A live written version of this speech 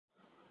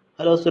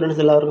Hello students,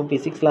 എല്ലാവർക്കും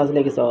physics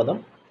ക്ലാസ്സിലേക്ക് സ്വാഗതം.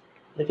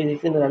 ഇത്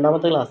ഫിസിക്സിൻ്റെ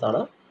രണ്ടാമത്തെ ക്ലാസ്സാണ്.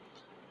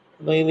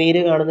 അപ്പോൾ ഈ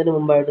വീഡിയോ കാണുന്നതിന്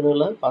മുമ്പായിട്ട്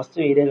നിങ്ങൾ ഫസ്റ്റ്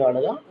വീഡിയോ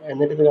കാണുക,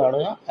 എന്നിട്ട് ഇത്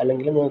കാണുക,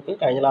 അല്ലെങ്കിൽ നിങ്ങൾക്ക്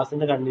കഴിഞ്ഞ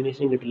ക്ലാസ്സിൻ്റെ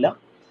കണ്ടിന്യൂഷൻ കിട്ടില്ല.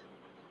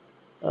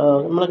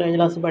 നമ്മൾ കഴിഞ്ഞ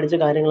ക്ലാസ്സിൽ പഠിച്ച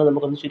കാര്യങ്ങൾ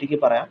നമുക്കൊന്ന് ചുരുക്കി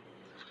പറയാം.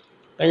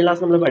 കഴിഞ്ഞ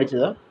ക്ലാസ് നമ്മൾ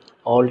പഠിച്ചത്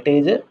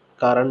വോൾട്ടേജ്,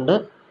 കറണ്ട്,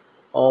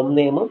 ഓം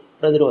നിയമം,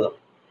 പ്രതിരോധം,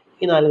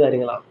 ഈ 4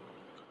 കാര്യങ്ങളാണ്.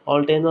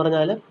 വോൾട്ടേജ് എന്ന്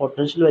പറഞ്ഞാൽ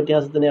പൊട്ടൻഷ്യൽ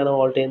വ്യത്യാസത്തിനെയാണ്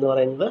വോൾട്ടേജ് എന്ന്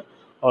പറയുന്നത്.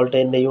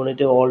 വോൾട്ടേജിൻ്റെ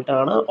യൂണിറ്റ്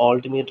വോൾട്ടാണ്.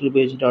 വോൾട്ട് മീറ്റർ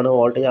ഉപയോഗിച്ചിട്ടാണ്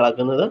വോൾട്ടേജ്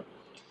അളക്കുന്നത്.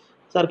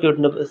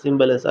 സർക്യൂട്ടിൻ്റെ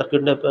സിമ്പൽ,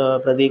 സർക്യൂട്ടിൻ്റെ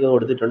പ്രതീകം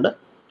കൊടുത്തിട്ടുണ്ട്.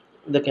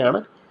 ഇതൊക്കെയാണ്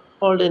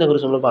വോൾട്ടേജിനെ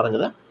കുറിച്ച് നമ്മൾ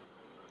പറഞ്ഞത്.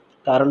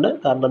 കറണ്ട്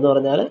എന്ന്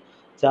പറഞ്ഞാൽ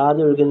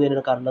ചാർജ്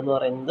ഒഴുകുന്നതിനാണ് കറണ്ട് എന്ന്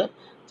പറയുന്നത്.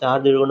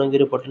 ചാർജ് ഒഴുകണമെങ്കിൽ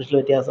ഒരു പൊട്ടൻഷ്യൽ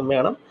വ്യത്യാസം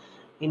വേണം.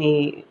 ഇനി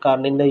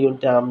കറണ്ടിൻ്റെ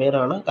യൂണിറ്റ് ആംപിയർ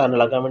ആണ്. കറണ്ട്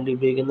അളക്കാൻ വേണ്ടി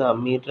ഉപയോഗിക്കുന്ന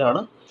അമ്മീറ്റർ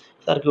ആണ്.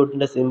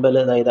 സർക്യൂട്ടിൻ്റെ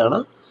സിമ്പൽ ഇതാണ്.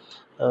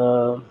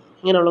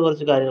 ഇങ്ങനെയുള്ള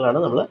കുറച്ച് കാര്യങ്ങളാണ്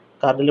നമ്മൾ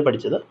കറണ്ടിൽ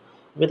പഠിച്ചത്.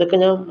 അപ്പോൾ ഇതൊക്കെ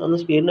ഞാൻ ഒന്ന്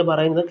സ്പീഡിന്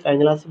പറയുന്നത്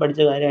കഴിഞ്ഞ ക്ലാസ്സിൽ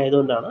പഠിച്ച കാര്യം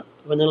ആയതുകൊണ്ടാണ്.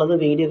 അപ്പോൾ നിങ്ങളത്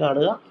വീഡിയോ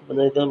കാണുക, അപ്പോൾ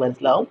നിങ്ങൾക്ക്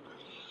മനസ്സിലാവും.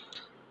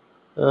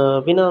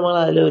 പിന്നെ നമ്മൾ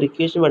അതിൽ ഒരു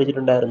equation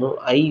പഠിച്ചിട്ടുണ്ടായിരുന്നു,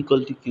 I =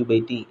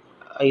 Q/T.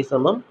 I =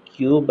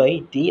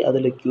 Q/T.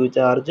 അതിൽ Q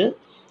ചാർജ്,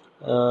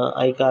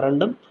 I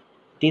കറണ്ടും,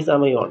 T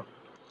സമയമാണ്.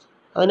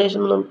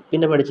 അതിനുശേഷം നമ്മൾ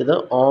പിന്നെ പഠിച്ചത്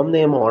ഓം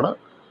നിയമമാണ്.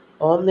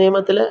 ഓം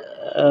നിയമത്തിൽ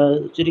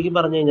ചുരുക്കി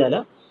പറഞ്ഞു കഴിഞ്ഞാൽ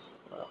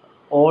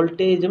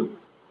വോൾട്ടേജും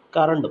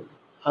കറണ്ടും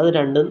അത്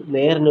രണ്ടും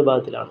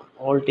നേരനുപാതത്തിലാണ്.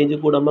 വോൾട്ടേജ്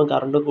കൂടുമ്പോൾ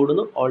കറണ്ട്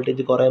കൂടുന്നു,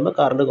 വോൾട്ടേജ് കുറയുമ്പോൾ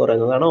കറണ്ട്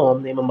കുറയുന്നതാണ് ഓം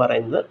നിയമം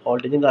പറയുന്നത്.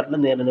 വോൾട്ടേജും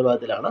കറണ്ടും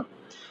നേരനുപാതത്തിലാണ്.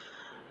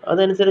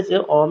 അതനുസരിച്ച്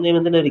ഓം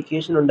നിയമത്തിൻ്റെ ഒരു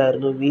ഇക്വേഷൻ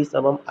ഉണ്ടായിരുന്നു, V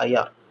 =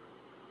 IR.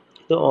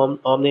 ഇത്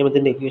ഓം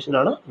നിയമത്തിൻ്റെ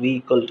ഇക്വേഷനാണ്, V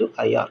 =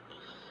 IR.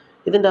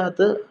 ഇതിൻ്റെ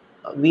അകത്ത്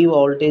V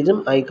വോൾട്ടേജും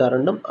I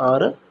കറണ്ടും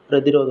R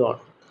പ്രതിരോധമാണ്.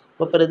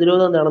 അപ്പോൾ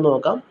പ്രതിരോധം എന്താണെന്ന്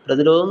നോക്കാം.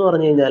 പ്രതിരോധം എന്ന്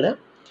പറഞ്ഞു കഴിഞ്ഞാൽ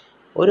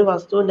ഒരു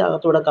വസ്തുവിൻ്റെ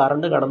അകത്തൂടെ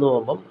കറണ്ട് കടന്നു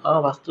പോകുമ്പം ആ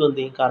വസ്തു എന്ത്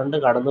ചെയ്യും? കറണ്ട്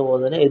കടന്നു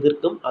പോകുന്നതിനെ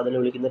എതിർക്കും. അതിനെ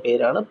വിളിക്കുന്ന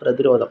പേരാണ്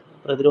പ്രതിരോധം.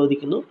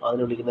 പ്രതിരോധിക്കുന്നു,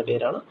 അതിനെ വിളിക്കുന്ന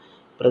പേരാണ്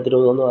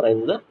പ്രതിരോധം എന്ന്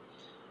പറയുന്നത്.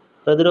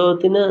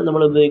 പ്രതിരോധത്തിന്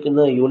നമ്മൾ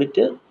ഉപയോഗിക്കുന്ന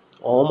യൂണിറ്റ്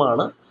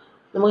ഓമാണ്.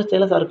 നമുക്ക്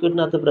ചില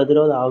സർക്യൂട്ടിനകത്ത്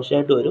പ്രതിരോധം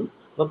ആവശ്യമായിട്ട് വരും.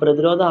 അപ്പോൾ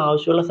പ്രതിരോധം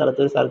ആവശ്യമുള്ള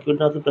സ്ഥലത്ത് ഒരു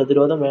സർക്യൂട്ടിനകത്ത്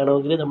പ്രതിരോധം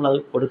വേണമെങ്കിൽ നമ്മളത്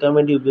കൊടുക്കാൻ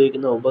വേണ്ടി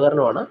ഉപയോഗിക്കുന്ന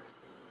ഉപകരണമാണ്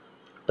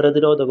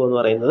പ്രതിരോധകം എന്ന്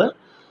പറയുന്നത്.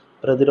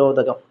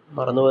 പ്രതിരോധകം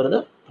മറന്നു പോകരുത്.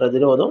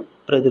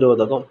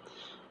 പ്രതിരോധകം.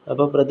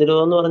 അപ്പോൾ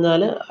പ്രതിരോധം എന്ന്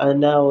പറഞ്ഞാൽ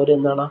അതിൻ്റെ ആ ഒരു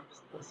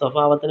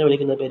സ്വഭാവത്തിനെ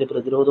വിളിക്കുന്ന പേര്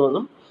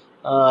പ്രതിരോധമെന്നും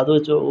അത്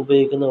വെച്ച്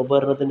ഉപയോഗിക്കുന്ന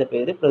ഉപകരണത്തിൻ്റെ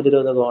പേര്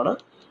പ്രതിരോധകമാണ്.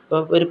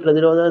 അപ്പോൾ ഒരു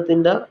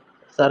പ്രതിരോധത്തിൻ്റെ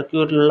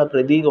സർക്യൂട്ടിലുള്ള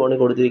പ്രതീകമാണ്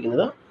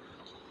കൊടുത്തിരിക്കുന്നത്.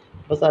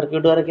 അപ്പോൾ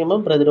സർക്യൂട്ട്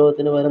വരയ്ക്കുമ്പം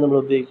പ്രതിരോധത്തിന് പകരം നമ്മൾ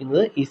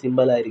ഉപയോഗിക്കുന്നത് ഈ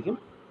സിമ്പലായിരിക്കും.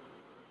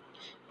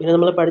 പിന്നെ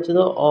നമ്മൾ പഠിച്ചത്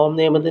ഓം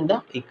നിയമത്തിൻ്റെ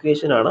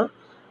ഇക്വേഷനാണ്,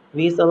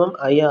 V =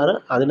 IR.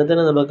 അതിനെ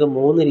തന്നെ നമുക്ക്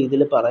 3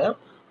 രീതിയിൽ പറയാം.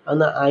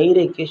 അന്ന്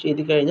Iയുടെ ഇക്വേഷൻ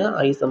എഴുതി കഴിഞ്ഞാൽ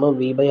I =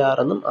 V/R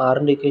എന്നും,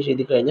 Rൻ്റെ ഇക്വേഷൻ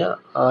എഴുതി കഴിഞ്ഞാൽ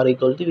R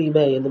 =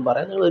 V/I എന്നും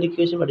പറയാം. നിങ്ങൾ ഒരു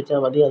ഇക്വേഷൻ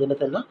പഠിച്ചാൽ മതി. അതിനെ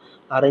തന്നെ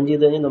അറേഞ്ച്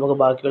ചെയ്ത് കഴിഞ്ഞാൽ നമുക്ക്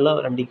ബാക്കിയുള്ള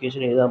 2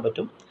 ഇക്വേഷൻ എഴുതാൻ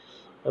പറ്റും.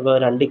 അപ്പോൾ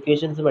 2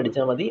 ഇക്വേഷൻസ്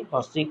പഠിച്ചാൽ മതി.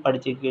 ഫസ്റ്റ്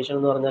പഠിച്ച ഇക്വേഷൻ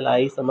എന്ന് പറഞ്ഞാൽ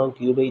I =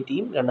 Q/T,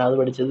 രണ്ടാമത്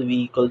പഠിച്ചത്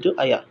V =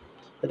 IR.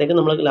 ഇതൊക്കെ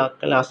നമ്മൾ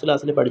ലാസ്റ്റ്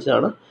ക്ലാസ്സിൽ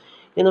പഠിച്ചതാണ്.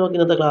 ഇനി നമുക്ക്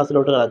ഇന്നത്തെ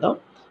ക്ലാസ്സിലോട്ട് കിടക്കാം.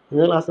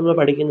 ഇന്നത്തെ ക്ലാസ് നമ്മൾ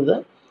പഠിക്കുന്നത്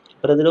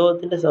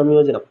പ്രതിരോധത്തിൻ്റെ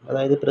സംയോജനം,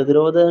 അതായത്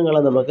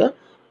പ്രതിരോധങ്ങളെ നമുക്ക്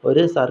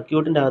ഒരു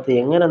സർക്യൂട്ടിൻ്റെ അകത്ത്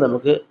എങ്ങനെ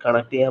നമുക്ക്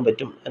കണക്ട് ചെയ്യാൻ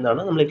പറ്റും എന്നാണ്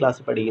നമ്മൾ ഈ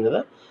ക്ലാസ്സിൽ പഠിക്കുന്നത്.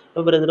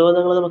 അപ്പോൾ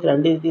പ്രതിരോധങ്ങൾ നമുക്ക്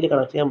 2 രീതിയിൽ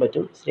കണക്ട് ചെയ്യാൻ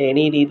പറ്റും,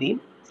 ശ്രേണി രീതിയും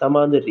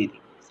സമാന്തര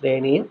രീതിയും.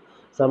 ശ്രേണിയും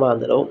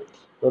സമാന്തരവും.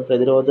 അപ്പോൾ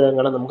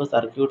പ്രതിരോധങ്ങളെ നമുക്ക്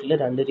സർക്യൂട്ടിൽ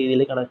 2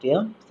 രീതിയിൽ കണക്ട്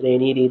ചെയ്യാം,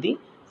 ശ്രേണി രീതി,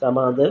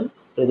 സമാന്തരം.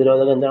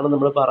 പ്രതിരോധകം എന്താണെന്ന്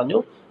നമ്മൾ പറഞ്ഞു.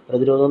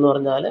 പ്രതിരോധം എന്ന്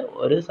പറഞ്ഞാൽ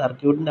ഒരു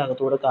സർക്യൂട്ടിൻ്റെ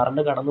അകത്തൂടെ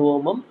കറണ്ട് കടന്നു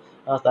പോകുമ്പം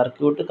ആ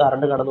സർക്യൂട്ട്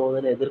കറണ്ട് കടന്നു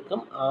പോകുന്നതിനെ എതിർക്കും.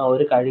 ആ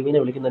ഒരു കഴിവിനെ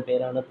വിളിക്കുന്ന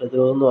പേരാണ്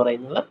പ്രതിരോധം എന്ന്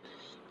പറയുന്നത്.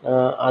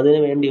 അതിനു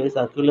വേണ്ടി ഒരു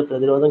സർക്യൂട്ടിൽ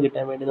പ്രതിരോധം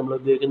കിട്ടാൻ വേണ്ടി നമ്മൾ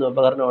ഉപയോഗിക്കുന്ന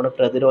ഉപകരണമാണ്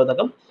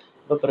പ്രതിരോധകം.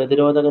 അപ്പോൾ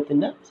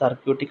പ്രതിരോധകത്തിൻ്റെ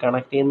സർക്യൂട്ടിൽ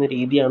കണക്ട് ചെയ്യുന്ന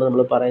രീതിയാണ്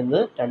നമ്മൾ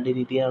പറയുന്നത്. 2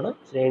 രീതിയാണ്,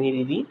 ശ്രേണി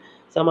രീതി,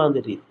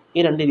 സമാന്തര രീതി.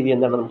 ഈ 2 രീതി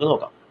എന്താണെന്ന് നമുക്ക്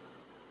നോക്കാം.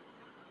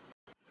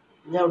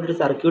 ഞാൻ ഇവിടെ ഒരു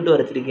സർക്യൂട്ട്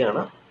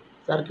വരച്ചിരിക്കുകയാണ്.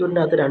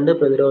 സർക്യൂട്ടിൻ്റെ അകത്ത് 2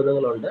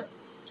 പ്രതിരോധങ്ങളുണ്ട്.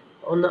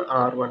 ഒന്ന്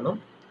R1ഉം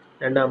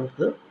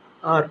രണ്ടാമത്തത്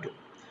R2.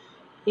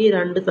 ഈ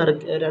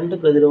 2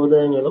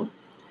 പ്രതിരോധങ്ങളും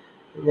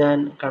ഞാൻ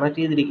കണക്ട്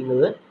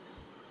ചെയ്തിരിക്കുന്നത്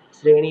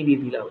ശ്രേണി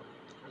രീതിയിലാണ്.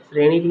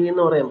 ശ്രേണി രീതി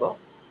എന്ന് പറയുമ്പോൾ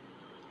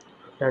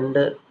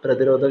 2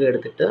 പ്രതിരോധകം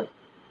എടുത്തിട്ട്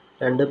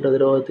 2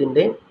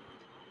 പ്രതിരോധത്തിൻ്റെ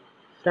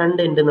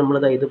 2 എൻഡ് നമ്മൾ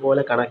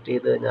ഇതുപോലെ കണക്ട്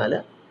ചെയ്ത് കഴിഞ്ഞാൽ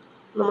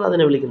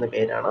നമ്മളതിനെ വിളിക്കുന്ന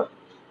പേരാണ്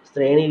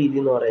ശ്രേണി രീതി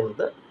എന്ന്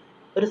പറയുന്നത്.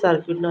 ഒരു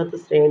സർക്യൂട്ടിനകത്ത്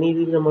ശ്രേണി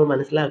രീതി നമ്മൾ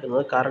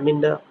മനസ്സിലാക്കുന്നത്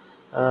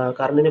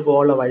കറണ്ടിന്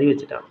പോകാനുള്ള വഴി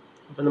വെച്ചിട്ടാണ്.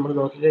 അപ്പോൾ നമ്മൾ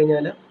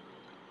നോക്കിക്കഴിഞ്ഞാൽ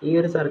ഈ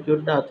ഒരു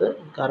സർക്യൂട്ടിൻ്റെ അകത്ത്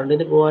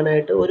കറണ്ടിന്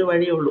പോകാനായിട്ട് ഒരു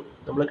വഴിയേ ഉള്ളൂ.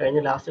 നമ്മൾ കഴിഞ്ഞ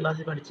ലാസ്റ്റ്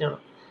ക്ലാസ്സിൽ പഠിച്ചതാണ്.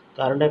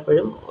 കറണ്ട്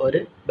എപ്പോഴും ഒരു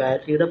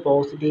ബാറ്ററിയുടെ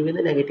പോസിറ്റീവിൽ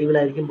നിന്ന്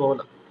നെഗറ്റീവിലായിരിക്കും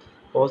പോകുന്നത്.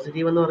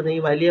 പോസിറ്റീവ് എന്ന് പറഞ്ഞാൽ ഈ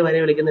വലിയ വരെ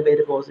വിളിക്കുന്ന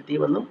പേര്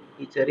പോസിറ്റീവ് എന്നും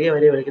ഈ ചെറിയ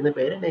വരെ വിളിക്കുന്ന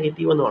പേര്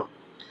നെഗറ്റീവ് എന്നുമാണ്.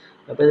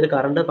 അപ്പോൾ ഇതിൽ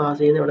കറണ്ട് പാസ്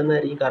ചെയ്യുന്ന എവിടെ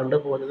നിന്നായിരിക്കും കറണ്ട്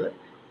പോകുന്നത്?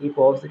 ഈ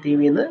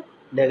പോസിറ്റീവിൽ നിന്ന്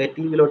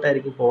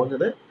നെഗറ്റീവിലോട്ടായിരിക്കും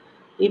പോകുന്നത്.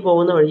 ഈ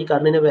പോകുന്ന വഴി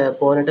കറണ്ടിന്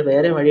പോകാനായിട്ട്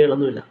വേറെ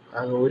വഴികളൊന്നുമില്ല,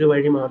 ഒരു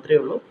വഴി മാത്രമേ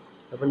ഉള്ളൂ.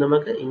 അപ്പം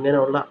നമുക്ക്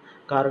ഇങ്ങനെയുള്ള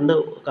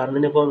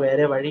കറണ്ടിന് പോകാൻ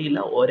വേറെ വഴിയില്ല,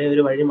 ഒരേ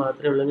ഒരു വഴി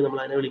മാത്രമേ ഉള്ളെങ്കിൽ നമ്മൾ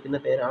അതിനെ വിളിക്കുന്ന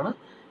പേരാണ്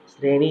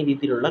ശ്രേണി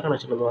രീതിയിലുള്ള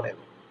കണക്ഷൻ എന്ന്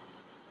പറയുന്നത്.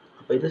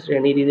 അപ്പോൾ ഇത്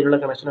ശ്രേണി രീതിയിലുള്ള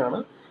കണക്ഷനാണ്.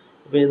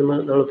 അപ്പോൾ ഇത്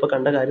നമ്മളിപ്പോൾ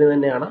കണ്ട കാര്യം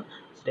തന്നെയാണ്.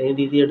 ശ്രേണി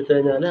രീതി എടുത്തു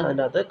കഴിഞ്ഞാൽ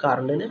അതിൻ്റെ അകത്ത്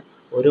കറണ്ടിന്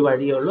ഒരു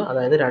വഴിയേ ഉള്ളൂ.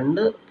 അതായത്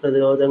രണ്ട്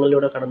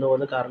പ്രതിരോധങ്ങളിലൂടെ കടന്നു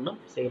പോകുന്ന കറണ്ടും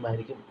സെയിം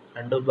ആയിരിക്കും.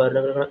 രണ്ട്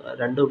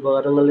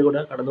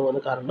ഉപകരണങ്ങളിലൂടെ കടന്നു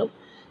പോകുന്ന കറണ്ടും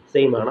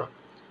സെയിം ആണ്.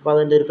 അപ്പോൾ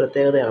അതിൻ്റെ ഒരു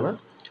പ്രത്യേകതയാണ്.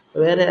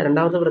 വേറെ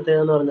രണ്ടാമത്തെ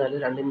പ്രത്യേകത എന്ന് പറഞ്ഞാൽ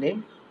രണ്ടിൻ്റെയും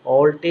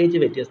വോൾട്ടേജ്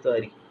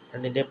വ്യത്യസ്തമായിരിക്കും.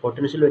 രണ്ടിൻ്റെയും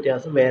പൊട്ടൻഷ്യൽ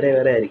വ്യത്യാസം വേറെ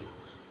വേറെ ആയിരിക്കും.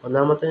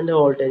 ഒന്നാമത്തേൻ്റെ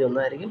വോൾട്ടേജ്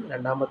ഒന്നായിരിക്കും,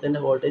 രണ്ടാമത്തേൻ്റെ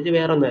വോൾട്ടേജ്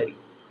വേറെ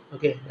ഒന്നായിരിക്കും.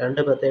 ഓക്കെ,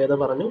 രണ്ട് പ്രത്യേകത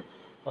പറഞ്ഞു.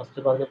 ഫസ്റ്റ്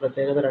പറഞ്ഞ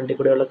പ്രത്യേകത രണ്ടിൽ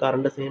കൂടെയുള്ള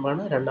കറണ്ട് സെയിം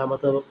ആണ്.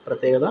 രണ്ടാമത്തെ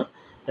പ്രത്യേകത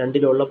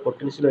രണ്ടിലുള്ള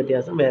പൊട്ടൻഷ്യൽ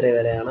വ്യത്യാസം വേറെ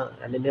വേറെയാണ്.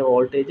 രണ്ടിൻ്റെ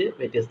വോൾട്ടേജ്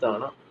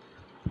വ്യത്യസ്തമാണ്.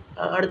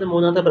 അടുത്ത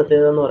മൂന്നാമത്തെ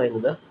പ്രത്യേകത എന്ന്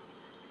പറയുന്നത്,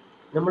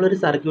 നമ്മളൊരു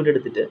സർക്യൂട്ട്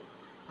എടുത്തിട്ട്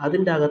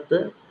അതിൻ്റെ അകത്ത്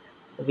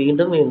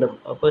വീണ്ടും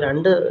അപ്പോൾ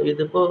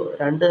ഇതിപ്പോൾ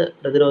രണ്ട്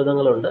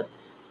പ്രതിരോധങ്ങളുണ്ട്.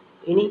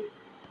 ഇനി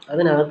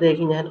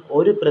അതിനകത്തേക്ക് ഞാൻ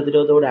ഒരു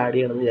പ്രതിരോധത്തോടെ ആഡ്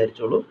ചെയ്യണമെന്ന്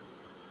വിചാരിച്ചോളൂ.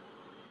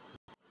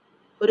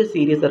 ഒരു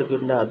സീരീസ്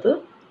സർക്യൂട്ടിൻ്റെ അകത്ത്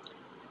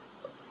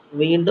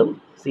വീണ്ടും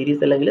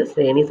സീരീസ് അല്ലെങ്കിൽ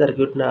ശ്രേണി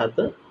സർക്യൂട്ടിൻ്റെ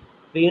അകത്ത്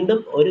വീണ്ടും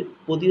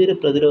പുതിയൊരു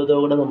പ്രതിരോധം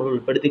കൂടെ നമ്മൾ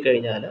ഉൾപ്പെടുത്തി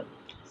കഴിഞ്ഞാൽ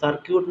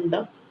സർക്യൂട്ടിൻ്റെ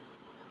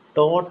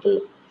ടോട്ടൽ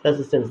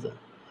റെസിസ്റ്റൻസ്,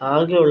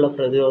 ആകെയുള്ള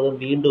പ്രതിരോധം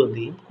വീണ്ടും എന്ത്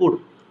ചെയ്യും?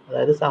 കൂടും.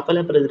 അതായത് സഫല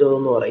പ്രതിരോധം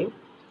എന്ന് പറയും.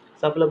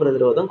 സഫല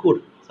പ്രതിരോധം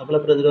കൂടും. സഫല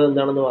പ്രതിരോധം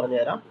എന്താണെന്ന്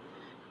പറഞ്ഞുതരാം.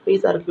 അപ്പോൾ ഈ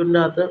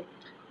സർക്യൂട്ടിൻ്റെ അകത്ത്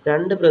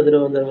രണ്ട്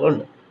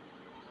പ്രതിരോധങ്ങളുണ്ട്.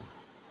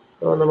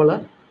 അപ്പോൾ നമ്മൾ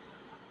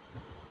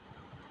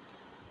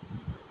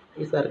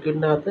ഈ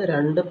സർക്യൂട്ടിൻ്റെ അകത്ത്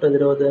രണ്ട്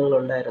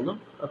പ്രതിരോധങ്ങളുണ്ടായിരുന്നു.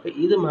 അപ്പോൾ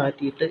ഇത്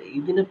മാറ്റിയിട്ട്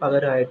ഇതിന്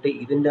പകരമായിട്ട്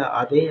ഇതിൻ്റെ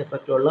അതേ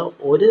എഫക്റ്റുള്ള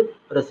ഒരു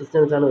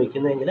റെസിസ്റ്റൻസാണ്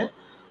വയ്ക്കുന്നതെങ്കിൽ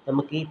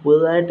നമുക്ക് ഈ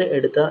പുതുതായിട്ട്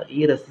എടുത്ത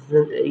ഈ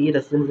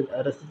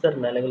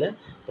റെസിസ്റ്ററിന് അല്ലെങ്കിൽ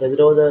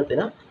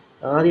പ്രതിരോധത്തിന്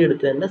ആദ്യം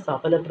എടുത്തതിൻ്റെ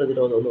സഫല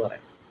പ്രതിരോധം എന്ന്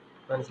പറയാം.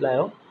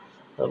 മനസ്സിലായോ?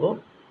 അപ്പോൾ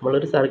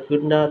നമ്മളൊരു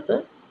സർക്യൂട്ടിൻ്റെ അകത്ത്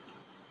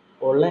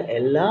ഉള്ള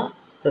എല്ലാ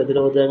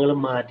പ്രതിരോധങ്ങളും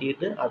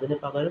മാറ്റിയിട്ട് അതിന്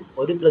പകരം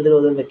ഒരു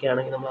പ്രതിരോധം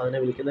വെക്കുകയാണെങ്കിൽ നമ്മൾ അതിനെ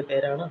വിളിക്കുന്ന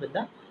പേരാണ്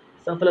അതിൻ്റെ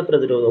സഫല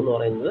പ്രതിരോധം എന്ന്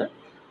പറയുന്നത്.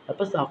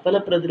 അപ്പോൾ സഫല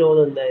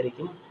പ്രതിരോധം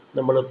എന്തായിരിക്കും?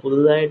 നമ്മൾ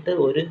പുതുതായിട്ട്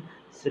ഒരു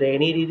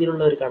ശ്രേണി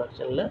രീതിയിലുള്ള ഒരു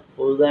കണക്ഷനിൽ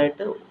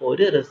പുതുതായിട്ട്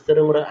ഒരു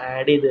റെസിസ്റ്ററും കൂടെ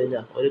ആഡ് ചെയ്ത്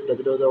കഴിഞ്ഞാൽ, ഒരു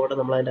പ്രതിരോധം കൂടെ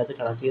നമ്മൾ അതിൻ്റെ അകത്ത്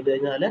കണക്ട് ചെയ്ത്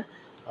കഴിഞ്ഞാൽ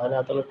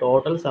അതിനകത്തുള്ള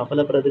ടോട്ടൽ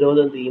സഫല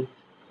പ്രതിരോധം എന്ത് ചെയ്യും?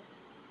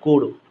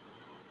 കൂടും.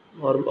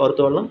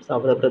 ഓർത്തോളം,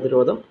 സഫല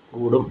പ്രതിരോധം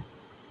കൂടും.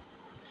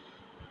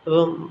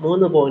 അപ്പം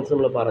 3 പോയിന്റ്സ്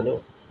നമ്മൾ പറഞ്ഞു.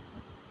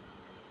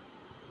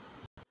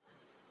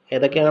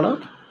 ഏതൊക്കെയാണ്?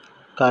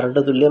 കറണ്ട്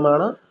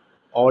തുല്യമാണ്,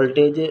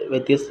 വോൾട്ടേജ്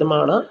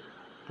വ്യത്യസ്തമാണ്,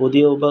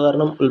 പുതിയ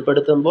ഉപകരണം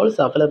ഉൾപ്പെടുത്തുമ്പോൾ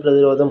സഫല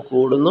പ്രതിരോധം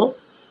കൂടുന്നു.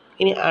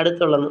 ഇനി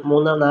അടുത്തുള്ള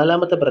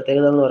നാലാമത്തെ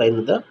പ്രത്യേകത എന്ന്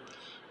പറയുന്നത്,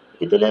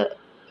 ഇതിൽ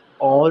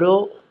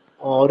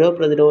ഓരോ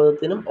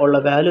പ്രതിരോധത്തിനും ഉള്ള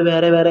വാല്യൂ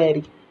വേറെ വേറെ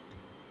ആയിരിക്കും.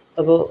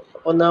 അപ്പോൾ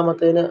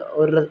ഒന്നാമത്തേന്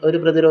ഒരു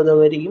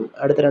പ്രതിരോധമായിരിക്കും,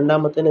 അടുത്ത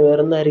രണ്ടാമത്തേന്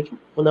വേറൊന്നായിരിക്കും,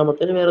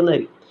 മൂന്നാമത്തേന്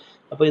വേറൊന്നായിരിക്കും.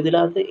 അപ്പോൾ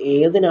ഇതിനകത്ത്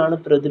ഏതിനാണ്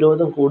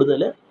പ്രതിരോധം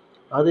കൂടുതൽ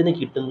അതിന്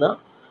കിട്ടുന്ന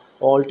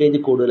വോൾട്ടേജ്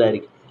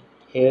കൂടുതലായിരിക്കും.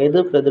 ഏത്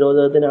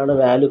പ്രതിരോധത്തിനാണ്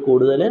വാല്യൂ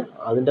കൂടുതൽ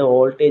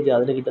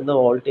അതിന് കിട്ടുന്ന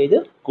വോൾട്ടേജ്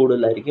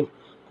കൂടുതലായിരിക്കും.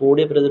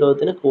 കൂടിയ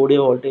പ്രതിരോധത്തിന് കൂടിയ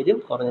വോൾട്ടേജും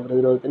കുറഞ്ഞ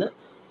പ്രതിരോധത്തിന്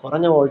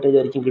കുറഞ്ഞ വോൾട്ടേജ്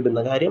ആയിരിക്കും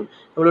കിട്ടുന്നത്. കാര്യം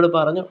നമ്മളിവിടെ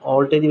പറഞ്ഞു,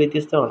 വോൾട്ടേജ്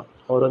വ്യത്യസ്തമാണ്,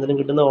 ഓരോന്നിനും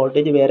കിട്ടുന്ന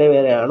വോൾട്ടേജ് വേറെ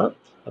വേറെയാണ്.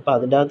 അപ്പോൾ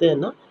അതിൻ്റെ അകത്ത്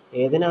തന്നെ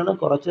ഏതിനാണ്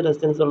കുറച്ച്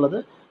റെസിസ്റ്റൻസ് ഉള്ളത്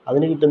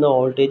അതിന് കിട്ടുന്ന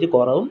വോൾട്ടേജ്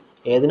കുറവും,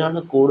 ഏതിനാണ്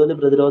കൂടുതൽ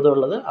പ്രതിരോധം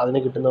ഉള്ളത് അതിന്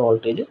കിട്ടുന്ന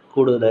വോൾട്ടേജ്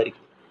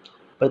കൂടുതലായിരിക്കും.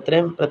 അപ്പോൾ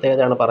ഇത്രയും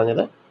പ്രത്യേകതയാണ്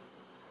പറഞ്ഞത്.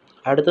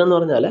 അടുത്തതെന്ന്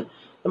പറഞ്ഞാൽ,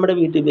 നമ്മുടെ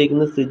വീട്ടിൽ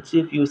ഉപയോഗിക്കുന്ന സ്വിച്ച്,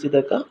 ഫ്യൂസ്,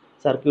 ഇതൊക്കെ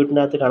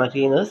സർക്യൂട്ടിൻ്റെ അകത്ത് കണക്ട്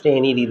ചെയ്യുന്നത്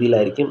ശ്രേണി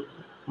രീതിയിലായിരിക്കും.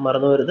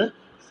 മറന്നു വരുത്,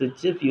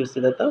 സ്വിച്ച്, ഫ്യൂസ്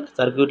ഇതൊക്കെ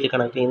സർക്യൂട്ടിൽ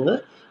കണക്ട് ചെയ്യുന്നത്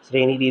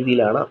ശ്രേണി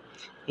രീതിയിലാണ്.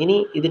 ഇനി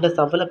ഇതിൻ്റെ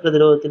സഫല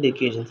പ്രതിരോധത്തിൻ്റെ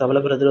ഇക്വേഷൻ, സഫല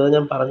പ്രതിരോധം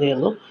ഞാൻ പറഞ്ഞു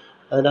തന്നു.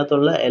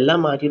 അതിനകത്തുള്ള എല്ലാം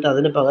മാറ്റിയിട്ട്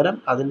അതിന് പകരം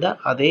അതിൻ്റെ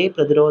അതേ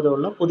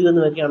പ്രതിരോധമുള്ള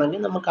പുതിയൊന്ന്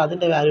വയ്ക്കുകയാണെങ്കിൽ നമുക്ക്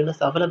അതിൻ്റെ വാല്യൂവിനെ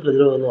സഫല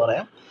പ്രതിരോധം എന്ന്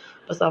പറയാം.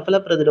 അപ്പോൾ സഫല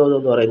പ്രതിരോധം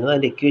എന്ന് പറയുന്നത്,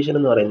 അതിൻ്റെ ഇക്വേഷൻ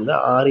എന്ന് പറയുന്നത്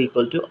R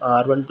 =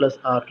 R1 +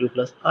 R2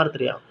 +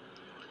 R3 ആണ്.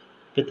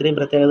 അപ്പോൾ ഇത്രയും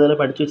പ്രത്യേകതകൾ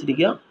പഠിച്ചു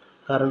വെച്ചിരിക്കുക.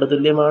 കറണ്ട്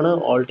തുല്യമാണ്,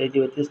 വോൾട്ടേജ്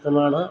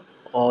വ്യത്യസ്തമാണ്,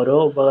 ഓരോ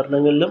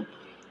ഉപകരണങ്ങളിലും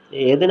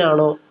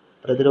ഏതിനാണോ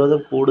പ്രതിരോധം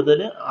കൂടുതൽ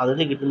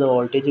അതിന് കിട്ടുന്ന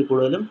വോൾട്ടേജ്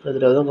കൂടുതലും,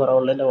 പ്രതിരോധം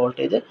കുറവുള്ളതിൻ്റെ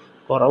വോൾട്ടേജ്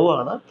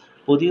കുറവുമാണ്.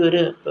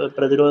 പുതിയൊരു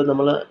പ്രതിരോധം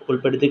നമ്മൾ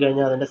ഉൾപ്പെടുത്തി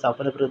കഴിഞ്ഞാൽ അതിൻ്റെ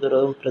സഫല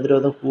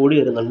പ്രതിരോധം കൂടി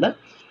വരുന്നുണ്ട്.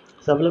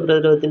 സഫല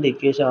പ്രതിരോധത്തിൻ്റെ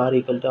equation R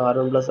 =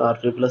 R1 +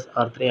 R2 +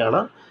 R3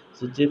 ആണ്.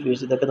 സ്വിച്ച്,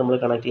 ഫ്യൂസ് ഇതൊക്കെ നമ്മൾ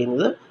കണക്ട്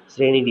ചെയ്യുന്നത്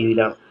ശ്രേണി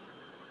രീതിയിലാണ്.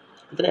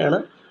 ഇത്രയാണ്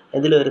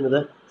ഇതിൽ വരുന്നത്,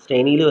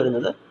 ശ്രേണിയിൽ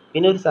വരുന്നത്.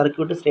 പിന്നെ ഒരു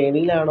സർക്യൂട്ട്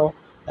ശ്രേണിയിലാണോ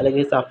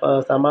അല്ലെങ്കിൽ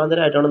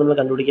സമാന്തരമായിട്ടാണോ നമ്മൾ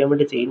കണ്ടുപിടിക്കാൻ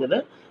വേണ്ടി ചെയ്യുന്നത്,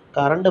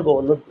 കറണ്ട്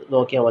പോകുന്നത്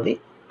നോക്കിയാൽ മതി.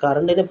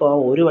 കറണ്ടിന് പോകാൻ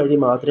ഒരു വഴി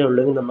മാത്രമേ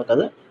ഉള്ളൂവെങ്കിൽ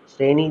നമുക്കത്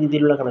ശ്രേണി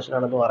രീതിയിലുള്ള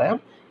കണക്ഷനാണെന്ന് പറയാം.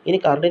 ഇനി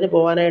കറണ്ടിന്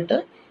പോകാനായിട്ട്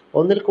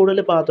ഒന്നിൽ കൂടുതൽ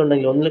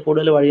പാത്തുണ്ടെങ്കിൽ, ഒന്നിൽ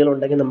കൂടുതൽ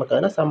വഴികളുണ്ടെങ്കിൽ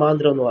നമുക്കതിനെ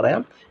സമാന്തരം എന്ന്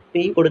പറയാം. ഇപ്പോൾ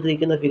ഈ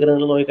കൊടുത്തിരിക്കുന്ന ഫിഗർ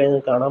നിങ്ങൾ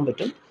നോക്കിക്കഴിഞ്ഞാൽ കാണാൻ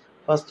പറ്റും.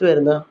 ഫസ്റ്റ്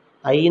വരുന്ന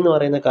I എന്ന്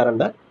പറയുന്ന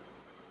കറണ്ട്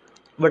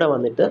ഇവിടെ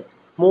വന്നിട്ട്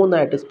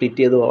 3ആയിട്ട്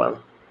സ്പ്ലിറ്റ് ചെയ്ത് പോവാണ്,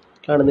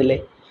 കാണുന്നില്ലേ?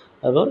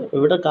 അപ്പോൾ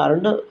ഇവിടെ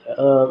കറണ്ട്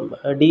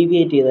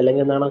ഡീവിയേറ്റ് ചെയ്ത്,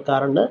 അല്ലെങ്കിൽ എന്താണ്,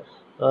 കറണ്ട്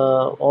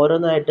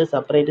ഓരോന്നായിട്ട്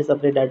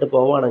സെപ്പറേറ്റ് ആയിട്ട്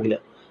പോവുകയാണെങ്കിൽ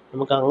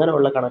നമുക്ക്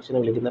അങ്ങനെയുള്ള കണക്ഷൻ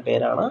വിളിക്കുന്ന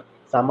പേരാണ്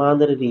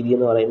സമാന്തര രീതി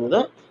എന്ന് പറയുന്നത്.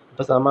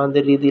 അപ്പോൾ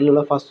സമാന്തര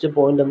രീതിയിലുള്ള ഫസ്റ്റ്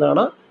പോയിന്റ്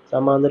എന്താണ്?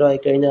 സമാന്തരമായി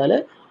കഴിഞ്ഞാൽ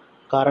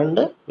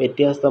കറണ്ട്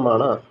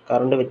വ്യത്യസ്തമാണ്.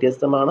 കറണ്ട്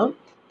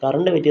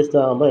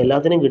വ്യത്യസ്തമാകുമ്പോൾ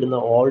എല്ലാത്തിനും കിട്ടുന്ന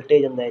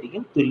വോൾട്ടേജ്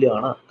എന്തായിരിക്കും?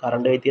 തുല്യമാണ്.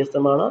 കറണ്ട്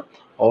വ്യത്യസ്തമാണ്,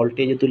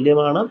 വോൾട്ടേജ്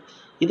തുല്യമാണ്.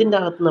 ഇതിൻ്റെ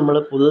അകത്ത് നമ്മൾ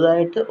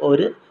പുതുതായിട്ട്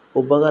ഒരു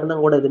ഉപകരണം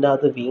കൂടെ ഇതിൻ്റെ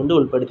അകത്ത് വീണ്ടും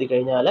ഉൾപ്പെടുത്തി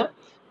കഴിഞ്ഞാൽ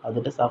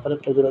അതിൻ്റെ സഫല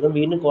പ്രതിരോധം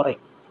വീണ്ടും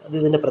കുറയും. അത്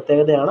ഇതിൻ്റെ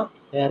പ്രത്യേകതയാണ്.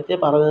 നേരത്തെ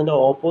പറഞ്ഞതിൻ്റെ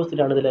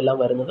ഓപ്പോസിറ്റാണ് ഇതിലെല്ലാം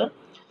വരുന്നത്.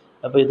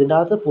 അപ്പോൾ ഇതിൻ്റെ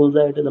അകത്ത്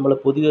പുതുതായിട്ട് നമ്മൾ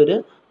പുതിയൊരു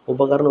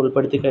ഉപകരണം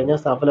ഉൾപ്പെടുത്തി കഴിഞ്ഞാൽ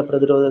സഫല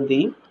പ്രതിരോധം എന്ത്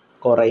ചെയ്യും?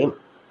 കുറയും.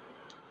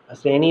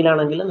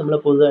 ശ്രേണിയിലാണെങ്കിൽ നമ്മൾ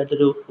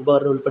പുതുതായിട്ടൊരു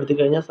ഉപകരണം ഉൾപ്പെടുത്തി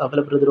കഴിഞ്ഞാൽ സഫല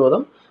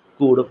പ്രതിരോധം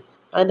കൂടും.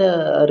 അതിൻ്റെ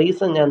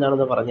റീസൺ ഞാൻ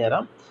എന്താണെന്ന്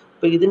പറഞ്ഞുതരാം.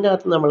 അപ്പോൾ ഇതിൻ്റെ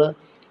അകത്ത് നമ്മൾ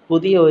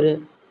പുതിയ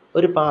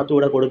ഒരു പാത്ത്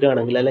കൂടെ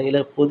കൊടുക്കുകയാണെങ്കിൽ, അല്ലെങ്കിൽ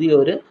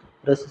പുതിയൊരു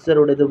റെസിസ്റ്റർ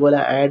കൂടെ ഇതുപോലെ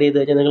ആഡ് ചെയ്ത്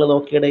കഴിഞ്ഞാൽ നിങ്ങൾ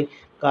നോക്കിയിടെ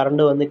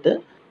കറണ്ട് വന്നിട്ട്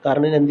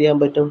കറണ്ടിന് എന്ത് ചെയ്യാൻ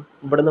പറ്റും?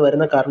 ഇവിടെ നിന്ന്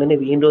വരുന്ന കറണ്ടിന്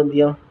വീണ്ടും എന്ത്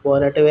ചെയ്യാം?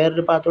 പോകാനായിട്ട്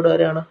വേറൊരു പാത്തൂടെ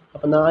വരികയാണ്.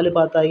 അപ്പോൾ 4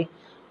 പാത്തായി.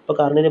 അപ്പോൾ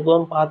കറണ്ടിന്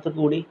പോകാൻ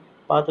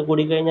പാത്ത്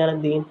കൂടിക്കഴിഞ്ഞാൽ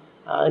എന്ത് ചെയ്യും?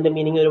 അതിൻ്റെ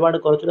മീനിങ് ഒരുപാട്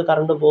കുറച്ചുകൂടെ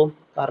കറണ്ട് പോകും.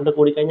 കറണ്ട്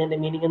കൂടിക്കഴിഞ്ഞാൽ അതിൻ്റെ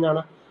മീനിങ്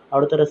എന്താണ്?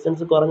 അവിടുത്തെ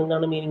റെസിസ്റ്റൻസ്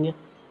കുറഞ്ഞെന്നാണ് മീനിങ്.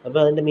 അപ്പോൾ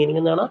അതിൻ്റെ മീനിങ്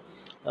എന്താണ്?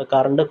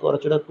 കറണ്ട്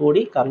കുറച്ചുകൂടെ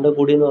കൂടി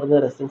എന്ന് പറഞ്ഞാൽ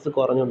റെസിസ്റ്റൻസ്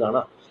കുറഞ്ഞു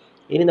എന്നാണ്.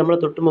 ഇനി നമ്മൾ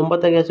തൊട്ട്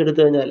മുമ്പത്തെ കേസ്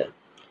എടുത്തു കഴിഞ്ഞാൽ,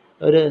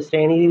 ഒരു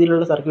ശ്രേണി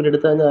രീതിയിലുള്ള സർക്യൂട്ട്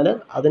എടുത്തു കഴിഞ്ഞാൽ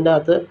അതിൻ്റെ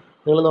അകത്ത്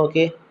നിങ്ങൾ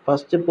നോക്കിയേ,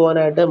 ഫസ്റ്റ്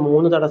പോകാനായിട്ട്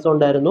 3 തടസ്സം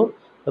ഉണ്ടായിരുന്നു.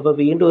 അപ്പോൾ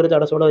വീണ്ടും ഒരു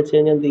തടസ്സത്തോടെ വെച്ച്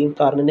കഴിഞ്ഞാൽ എന്ത് ചെയ്യും?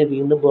 കറണ്ടിന്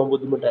വീണ്ടും പോകാൻ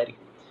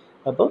ബുദ്ധിമുട്ടായിരിക്കും.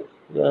 അപ്പോൾ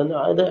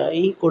അത്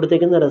ഈ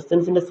കൊടുത്തേക്കുന്ന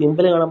റെസിസ്റ്റൻസിൻ്റെ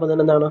സിമ്പിൾ കാണുമ്പോൾ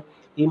തന്നെ എന്താണ്?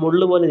 ഈ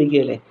മുള്ള് പോലെ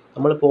ഇരിക്കുകയല്ലേ.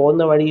 നമ്മൾ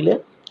പോകുന്ന വഴിയിൽ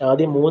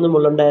ആദ്യം 3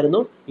 മുള്ളുണ്ടായിരുന്നു,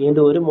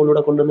 വീണ്ടും ഒരു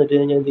മുള്ളൂടെ കൊണ്ടുവന്നിട്ട്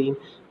കഴിഞ്ഞാൽ എന്ത് ചെയ്യും?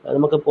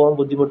 നമുക്ക് പോകാൻ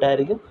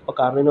ബുദ്ധിമുട്ടായിരിക്കും. അപ്പോൾ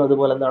കറണ്ടിനും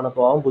അതുപോലെ എന്താണ്?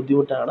 പോകാൻ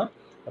ബുദ്ധിമുട്ടാണ്.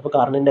 അപ്പോൾ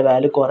കറണ്ടിൻ്റെ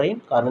വാല്യൂ കുറയും.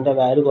 കറണ്ടിൻ്റെ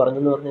വാല്യൂ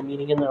കുറഞ്ഞെന്ന് പറഞ്ഞ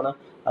മീനിങ് എന്താണ്?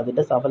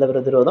 അതിൻ്റെ സഫല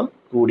പ്രതിരോധം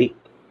കൂടി.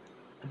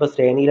 ഇപ്പോൾ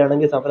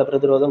ശ്രേണിയിലാണെങ്കിൽ സഫല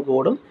പ്രതിരോധം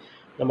കൂടും.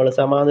 നമ്മൾ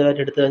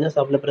സമാന്തരമായിട്ട് എടുത്തു കഴിഞ്ഞാൽ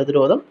സഫല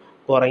പ്രതിരോധം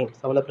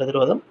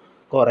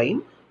കുറയും.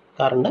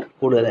 കറണ്ട്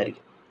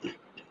കൂടുതലായിരിക്കും.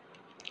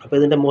 അപ്പോൾ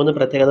ഇതിൻ്റെ 3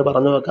 പ്രത്യേകത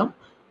പറഞ്ഞു വെക്കാം.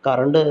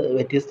 കറണ്ട്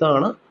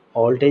വ്യത്യസ്തമാണ്,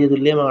 വോൾട്ടേജ്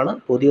തുല്യമാണ്,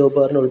 പുതിയ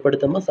ഉപകരണം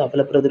ഉൾപ്പെടുത്തുമ്പോൾ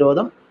സഫല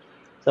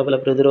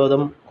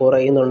പ്രതിരോധം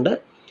കുറയുന്നുണ്ട്.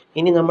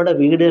 ഇനി നമ്മുടെ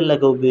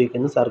വീടുകളിലൊക്കെ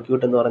ഉപയോഗിക്കുന്ന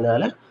സർക്യൂട്ട് എന്ന്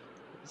പറഞ്ഞാൽ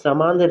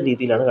സമാന്തര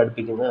രീതിയിലാണ്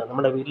ഘടിപ്പിക്കുന്നത്.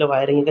 നമ്മുടെ വീട്ടിലെ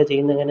വയറിംഗ് ഒക്കെ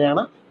ചെയ്യുന്നത്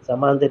എങ്ങനെയാണ്?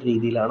 സമാന്തര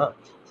രീതിയിലാണ്.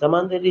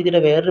 സമാന്തര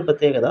രീതിയുടെ വേറൊരു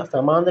പ്രത്യേകത,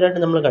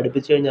 സമാന്തരമായിട്ട് നമ്മൾ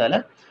ഘടിപ്പിച്ചു കഴിഞ്ഞാൽ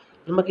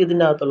നമുക്ക്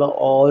ഇതിൻ്റെ അകത്തുള്ള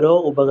ഓരോ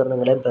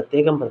ഉപകരണങ്ങളെയും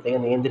പ്രത്യേകം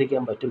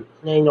നിയന്ത്രിക്കാൻ പറ്റും.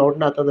 ഞാൻ ഈ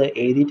നോട്ടിനകത്ത് അത്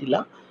എഴുതിയിട്ടില്ല,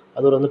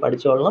 അതുകൊണ്ട് ഒന്ന്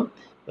പഠിച്ചോളണം.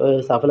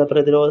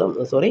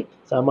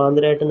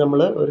 സമാന്തരമായിട്ട് നമ്മൾ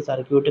ഒരു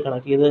സർക്യൂട്ട്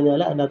കണക്ട് ചെയ്ത്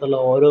കഴിഞ്ഞാൽ അതിനകത്തുള്ള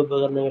ഓരോ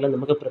ഉപകരണങ്ങളെയും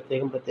നമുക്ക്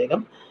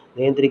പ്രത്യേകം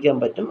നിയന്ത്രിക്കാൻ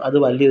പറ്റും. അത്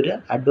വലിയൊരു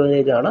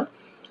അഡ്വാൻറ്റേജ് ആണ്.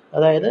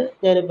 അതായത്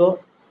ഞാനിപ്പോൾ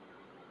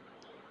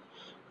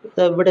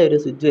ഇവിടെ ഒരു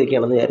സ്വിച്ച്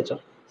വയ്ക്കുകയാണെന്ന് വിചാരിച്ചോ.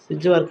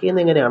 സ്വിച്ച് വർക്ക്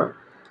ചെയ്യുന്നത് എങ്ങനെയാണ്?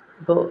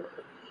 ഇപ്പോൾ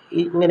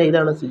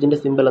ഇതാണ് സ്വിച്ചിൻ്റെ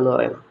സിമ്പിൾ എന്ന്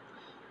പറയുന്നത്.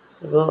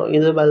 അപ്പോൾ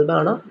ഇത്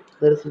ബൾബാണ്,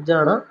 ഇതൊരു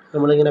സ്വിച്ചാണ്.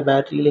 നമ്മളിങ്ങനെ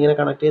ബാറ്ററിയിൽ ഇങ്ങനെ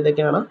കണക്ട്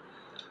ചെയ്തൊക്കെയാണ്.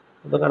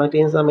 അപ്പോൾ കണക്ട്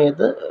ചെയ്യുന്ന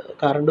സമയത്ത്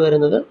കറണ്ട്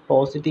വരുന്നത്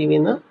പോസിറ്റീവിൽ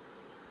നിന്ന്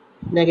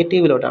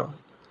നെഗറ്റീവിലോട്ടാണ്.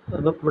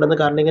 അപ്പോൾ ഇവിടെ നിന്ന്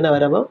കറണ്ട് ഇങ്ങനെ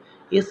വരുമ്പോൾ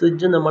ഈ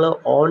സ്വിച്ച് നമ്മൾ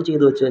ഓൺ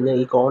ചെയ്ത് വെച്ച് കഴിഞ്ഞാൽ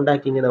ഈ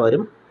കോണ്ടാക്റ്റ് ഇങ്ങനെ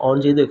വരും. ഓൺ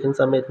ചെയ്ത് വെക്കുന്ന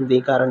സമയത്ത് എന്ത്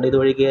ചെയ്യും? കറണ്ട്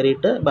ഇതുവഴി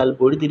കയറിയിട്ട് ബൾബ്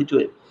വഴി തിരിച്ചു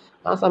വരും.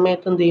 ആ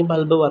സമയത്ത് എന്ത് ചെയ്യും?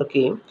 ബൾബ് വർക്ക്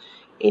ചെയ്യും.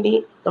 ഇനി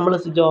നമ്മൾ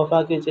സ്വിച്ച്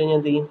ഓഫാക്കി വെച്ച് കഴിഞ്ഞാൽ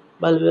എന്ത് ചെയ്യും?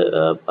 ബൾബ്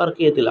വർക്ക്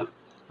ചെയ്യത്തില്ല.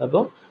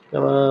 അപ്പോൾ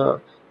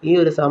ഈ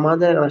ഒരു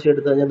സമാന്തര കണക്ഷൻ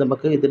എടുത്തു കഴിഞ്ഞാൽ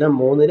നമുക്ക് ഇതിനെ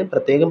 3നും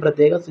പ്രത്യേകം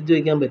സ്വിച്ച്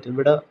വയ്ക്കാൻ പറ്റും.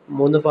 ഇവിടെ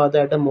 3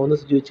 ഭാഗത്തായിട്ട് 3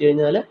 സ്വിച്ച് വെച്ച്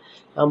കഴിഞ്ഞാൽ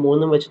ആ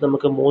 3 വെച്ച്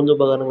നമുക്ക് 3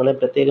 ഉപകരണങ്ങളെ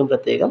പ്രത്യേകം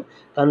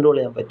കൺട്രോൾ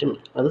ചെയ്യാൻ പറ്റും.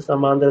 അത്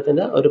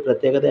സമാന്തരത്തിൻ്റെ ഒരു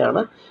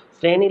പ്രത്യേകതയാണ്.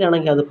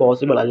 ശ്രേണിയിലാണെങ്കിൽ അത്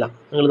പോസിബിൾ അല്ല.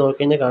 നിങ്ങൾ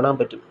നോക്കിക്കഴിഞ്ഞാൽ കാണാൻ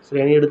പറ്റും.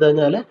 ശ്രേണി എടുത്തു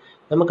കഴിഞ്ഞാൽ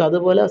നമുക്ക്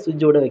അതുപോലെ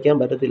സ്വിച്ച് ഇവിടെ വയ്ക്കാൻ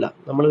പറ്റത്തില്ല.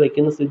 നമ്മൾ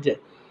വയ്ക്കുന്ന സ്വിച്ച്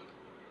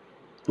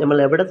നമ്മൾ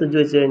എവിടെ സ്വിച്ച്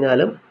വെച്ച്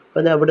കഴിഞ്ഞാലും,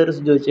 ഇപ്പോൾ എവിടെ ഒരു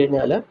സ്വിച്ച് വെച്ച്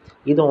കഴിഞ്ഞാൽ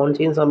ഇത് ഓൺ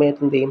ചെയ്യുന്ന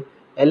സമയത്ത് എന്ത് ചെയ്യും?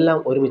 എല്ലാം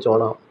ഒരുമിച്ച്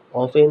ഓണാവും.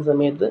 ഓഫ് ചെയ്യുന്ന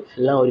സമയത്ത്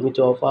എല്ലാം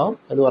ഒരുമിച്ച് ഓഫാവും.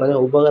 എന്ന് പറഞ്ഞാൽ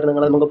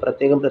ഉപകരണങ്ങളെ നമുക്ക്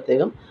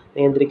പ്രത്യേകം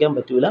നിയന്ത്രിക്കാൻ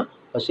പറ്റില്ല.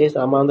 പക്ഷേ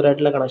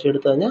സമാന്തരമായിട്ടുള്ള കണക്ഷൻ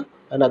എടുത്തു കഴിഞ്ഞാൽ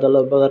അതിനകത്തുള്ള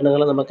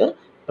ഉപകരണങ്ങളെ നമുക്ക്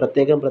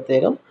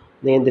പ്രത്യേകം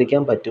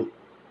നിയന്ത്രിക്കാൻ പറ്റും.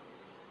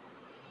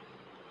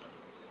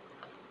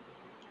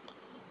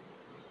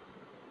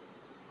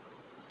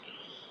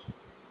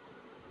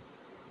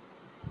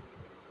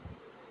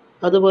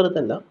 അതുപോലെ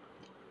തന്നെ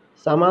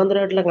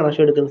സമാന്തരമായിട്ടുള്ള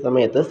കണക്ഷൻ എടുക്കുന്ന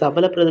സമയത്ത്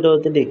സഫല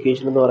പ്രതിരോധത്തിൻ്റെ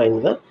ഇക്വേഷൻ എന്ന്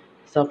പറയുന്നത്,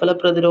 സഫല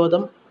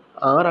പ്രതിരോധം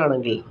R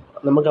ആണെങ്കിൽ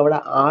നമുക്കവിടെ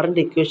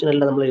Rൻ്റെ ഇക്വേഷൻ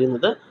അല്ല നമ്മൾ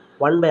എഴുതുന്നത്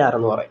 1/R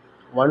എന്ന് പറയും.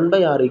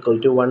 1/R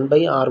 =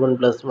 1/R1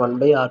 +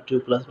 1/R2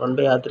 +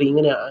 1/R3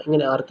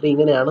 ഇങ്ങനെ R3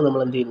 ഇങ്ങനെയാണ്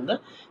നമ്മൾ എന്ത് ചെയ്യുന്നത്?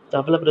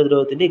 സഫല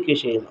പ്രതിരോധത്തിൻ്റെ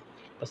ഇക്വേഷൻ എഴുതുന്നത്.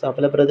 അപ്പോൾ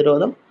സഫല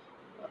പ്രതിരോധം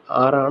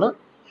R ആണ്.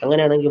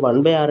 അങ്ങനെയാണെങ്കിൽ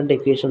 1/Rൻ്റെ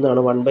ഇക്വേഷൻ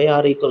എന്നാണ്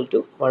 1/R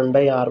 =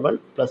 1/R1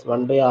 +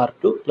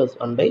 1/R2 +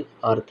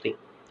 1/R3.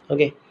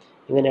 Okay,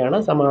 ഇങ്ങനെയാണ്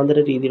സമാന്തര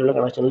രീതിയിലുള്ള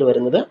കണക്ഷനിൽ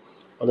വരുന്നത്.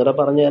 ഒന്നുകൂടെ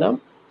പറഞ്ഞുതരാം.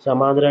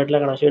 സമാന്തരമായിട്ടുള്ള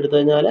കണക്ഷൻ എടുത്തു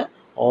കഴിഞ്ഞാൽ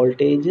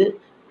വോൾട്ടേജ്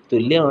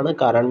തുല്യമാണ്,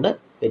 കറണ്ട്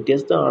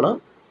വ്യത്യസ്തമാണ്.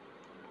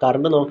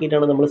 കറണ്ട്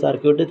നോക്കിയിട്ടാണ് നമ്മൾ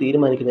സർക്യൂട്ട്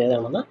തീരുമാനിക്കുന്നത്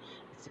ഏതാണെന്ന്.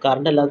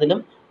 കറണ്ട് എല്ലാത്തിലും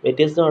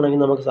വ്യത്യസ്തമാണെങ്കിൽ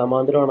നമുക്ക്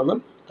സമാന്തരമാണെന്നും,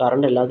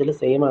 കറണ്ട് എല്ലാത്തിലും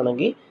സെയിം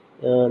ആണെങ്കിൽ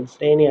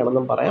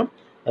ശ്രേണിയാണെന്നും പറയാം.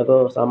 അപ്പോൾ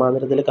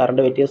സമാന്തരത്തിൽ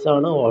കറണ്ട്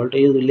വ്യത്യസ്തമാണ്,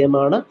 വോൾട്ടേജ്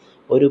തുല്യമാണ്.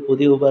 ഒരു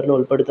പുതിയ ഉപകരണം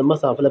ഉൾപ്പെടുത്തുമ്പോൾ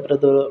സഫല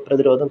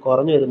പ്രതിരോധം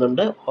കുറഞ്ഞു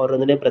വരുന്നുണ്ട്.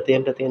 ഓരോന്നിനെയും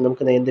പ്രത്യേകം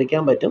നമുക്ക്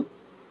നിയന്ത്രിക്കാൻ പറ്റും.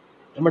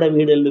 നമ്മുടെ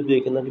വീടുകളിൽ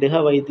ഉപയോഗിക്കുന്ന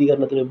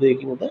ഗൃഹവൈദ്യീകരണത്തിന്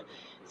ഉപയോഗിക്കുന്നത്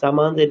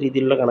സമാന്തര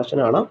രീതിയിലുള്ള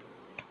കണക്ഷനാണ്.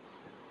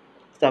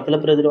 സഫല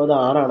പ്രതിരോധം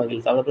R ആണെങ്കിൽ,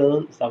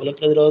 സഫല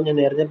പ്രതിരോധം ഞാൻ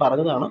നേരത്തെ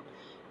പറഞ്ഞതാണ്.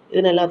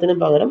 ഇതിനെല്ലാത്തിനും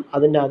പകരം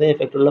അതിൻ്റെ അതേ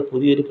എഫക്റ്റുള്ള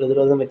പുതിയൊരു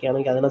പ്രതിരോധം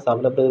വെക്കുകയാണെങ്കിൽ അതിനെ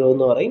സഫല പ്രതിരോധം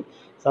എന്ന് പറയും.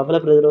 സഫല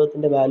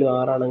പ്രതിരോധത്തിൻ്റെ വാല്യൂ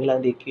R ആണെങ്കിൽ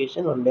അതിൻ്റെ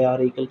equation 1/R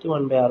 =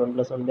 1/R1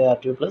 +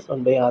 1/R2 +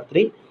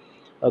 1/R3.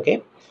 Okay,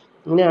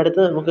 ഇനി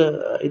അടുത്ത് നമുക്ക്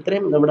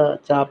ഇത്രയും നമ്മുടെ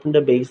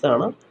ചാപ്റ്ററിൻ്റെ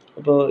ബേസാണ്.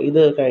 അപ്പോൾ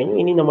ഇത് കഴിഞ്ഞു.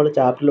 ഇനി നമ്മൾ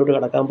ചാപ്റ്ററിലോട്ട്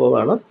കടക്കാൻ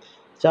പോവുകയാണ്.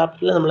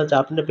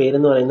 ചാപ്റ്ററിൻ്റെ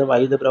പേരെന്ന് പറയുന്നത്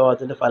വൈദ്യുത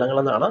പ്രവാഹത്തിൻ്റെ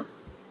ഫലങ്ങളെന്നാണ്.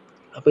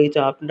 അപ്പോൾ ഈ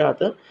ചാപ്റ്ററിൻ്റെ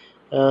അകത്ത്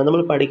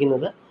നമ്മൾ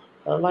പഠിക്കുന്നത്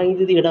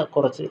വൈദ്യുതിയുടെ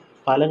കുറച്ച്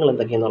ഫലങ്ങൾ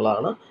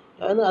എന്തൊക്കെയെന്നുള്ളതാണ്.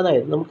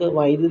 അതായത് നമുക്ക്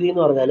വൈദ്യുതി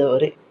എന്ന് പറഞ്ഞാൽ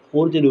ഒരു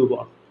ഊർജ്ജ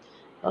രൂപമാണ്.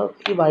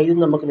 ഈ വൈദ്യുതി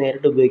നമുക്ക്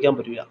നേരിട്ട് ഉപയോഗിക്കാൻ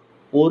പറ്റില്ല.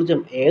 ഊർജ്ജം,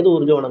 ഏത്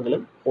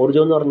ഊർജ്ജമാണെങ്കിലും,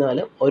 ഊർജ്ജം എന്ന് പറഞ്ഞാൽ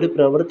ഒരു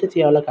പ്രവൃത്തി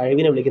ചെയ്യാനുള്ള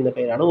കഴിവിനെ വിളിക്കുന്ന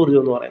പേരാണ്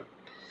ഊർജ്ജം എന്ന് പറയുന്നത്.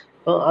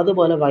 അപ്പോൾ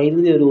അതുപോലെ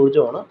വൈദ്യുതി ഒരു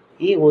ഊർജ്ജമാണ്.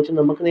 ഈ ഊർജ്ജം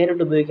നമുക്ക്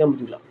നേരിട്ട് ഉപയോഗിക്കാൻ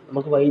പറ്റില്ല.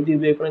 നമുക്ക് വൈദ്യുതി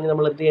ഉപയോഗിക്കണമെങ്കിൽ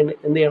നമ്മൾ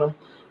എന്ത് ചെയ്യണം?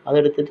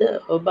 അതെടുത്തിട്ട്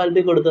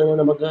ബൾബിൽ കൊടുത്തു കഴിഞ്ഞാൽ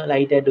നമുക്ക്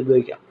ലൈറ്റായിട്ട്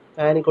ഉപയോഗിക്കാം.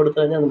 ഫാനിൽ കൊടുത്തു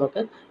കഴിഞ്ഞാൽ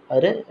നമുക്ക്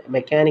ഒരു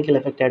മെക്കാനിക്കൽ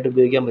എഫക്റ്റായിട്ട്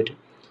ഉപയോഗിക്കാൻ പറ്റും.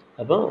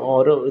 അപ്പോൾ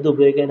ഓരോ ഇത്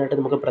ഉപയോഗിക്കാനായിട്ട്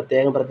നമുക്ക്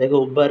പ്രത്യേക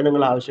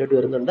ഉപകരണങ്ങൾ ആവശ്യമായിട്ട്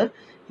വരുന്നുണ്ട്.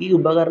 ഈ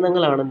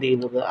ഉപകരണങ്ങളാണ് എന്ത്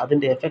ചെയ്യുന്നത്?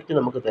 അതിൻ്റെ എഫക്റ്റ്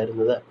നമുക്ക്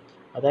തരുന്നത്.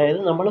 അതായത്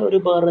നമ്മൾ ഒരു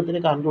ഉപകരണത്തിന്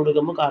കറണ്ട്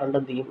കൊടുക്കുമ്പോൾ കറണ്ട്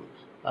എന്ത് ചെയ്യും?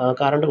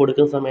 കറണ്ട്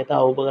കൊടുക്കുന്ന സമയത്ത്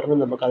ആ ഉപകരണം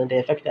നമുക്ക് അതിൻ്റെ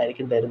എഫക്റ്റ്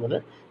ആയിരിക്കും തരുന്നത്.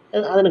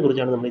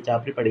 അതിനെക്കുറിച്ചാണ് നമ്മൾ ഈ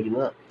ചാപ്റ്ററിൽ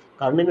പഠിക്കുന്നത്.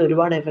 കറണ്ടിന്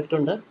ഒരുപാട് എഫക്റ്റ്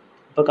ഉണ്ട്.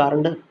 ഇപ്പോൾ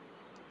കറണ്ട്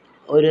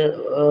ഒരു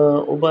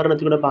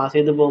ഉപകരണത്തിൽ കൂടെ പാസ്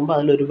ചെയ്ത് പോകുമ്പോൾ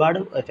അതിൽ ഒരുപാട്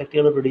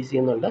എഫക്റ്റുകൾ പ്രൊഡ്യൂസ്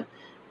ചെയ്യുന്നുണ്ട്.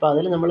 അപ്പോൾ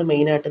അതിൽ നമ്മൾ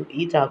മെയിനായിട്ടും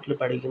ഈ ചാപ്റ്ററിൽ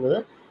പഠിക്കുന്നത്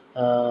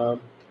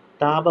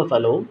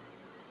താപഫലവും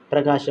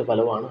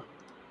പ്രകാശഫലവുമാണ്.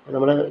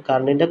 നമ്മൾ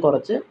കറണ്ടിൻ്റെ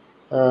കുറച്ച്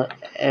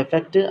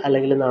എഫക്റ്റ്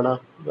അല്ലെങ്കിൽ എന്താണ്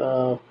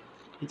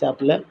ഈ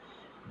ചാപ്റ്ററിലെ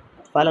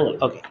ഫലങ്ങൾ.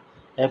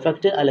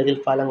 എഫക്റ്റ് അല്ലെങ്കിൽ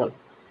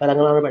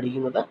ഫലങ്ങളാണ്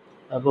പഠിക്കുന്നത്.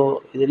 അപ്പോൾ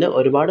ഇതിൽ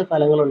ഒരുപാട്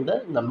ഫലങ്ങളുണ്ട്.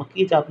 നമുക്ക്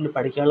ഈ ചാപ്റ്ററിൽ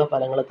പഠിക്കാനുള്ള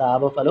ഫലങ്ങൾ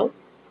താപഫലവും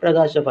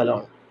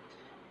പ്രകാശഫലവുമാണ്.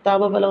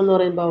 താപഫലം എന്ന്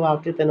പറയുമ്പോൾ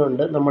വാക്യത്തിൽ തന്നെ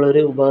ഉണ്ട്.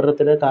 നമ്മളൊരു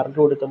ഉപകരണത്തിന് കറണ്ട്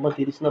കൊടുക്കുമ്പോൾ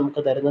തിരിച്ച് നമുക്ക്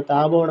തരുന്ന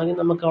താപമാണെങ്കിൽ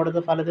നമുക്ക്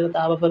അവിടുത്തെ ഫലത്തിന്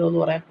താപഫലം എന്ന്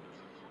പറയാം.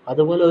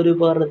 അതുപോലെ ഒരു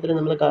ഉപകരണത്തിന്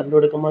നമ്മൾ കറണ്ട്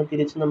കൊടുക്കുമ്പോൾ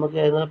തിരിച്ച് നമുക്ക്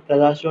തരുന്ന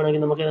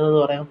പ്രകാശമാണെങ്കിൽ നമുക്ക്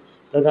എന്തെന്ന് പറയാം?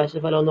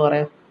 പ്രകാശഫലം എന്ന്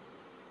പറയാം.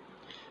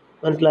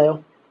 മനസ്സിലായോ?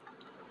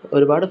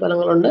 ഒരുപാട്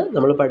ഫലങ്ങളുണ്ട്.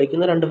 നമ്മൾ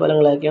പഠിക്കുന്ന 2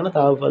 ഫലങ്ങളൊക്കെയാണ്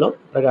താപഫലവും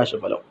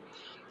പ്രകാശഫലവും.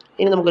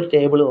 ഇനി നമുക്കൊരു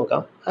ടേബിൾ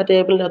നോക്കാം. ആ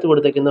ടേബിളിൻ്റെ അകത്ത്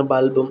കൊടുത്തേക്കുന്ന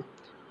ബൾബും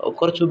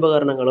കുറച്ച്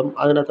ഉപകരണങ്ങളും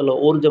അതിനകത്തുള്ള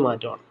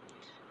ഊർജ്ജമാറ്റമാണ്.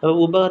 അപ്പോൾ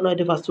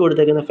ഉപകരണമായിട്ട് ഫസ്റ്റ്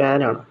കൊടുത്തേക്കുന്ന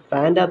ഫാനാണ്.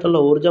 ഫാനിൻ്റെ അകത്തുള്ള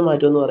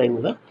ഊർജ്ജമാറ്റം എന്ന്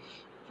പറയുന്നത്,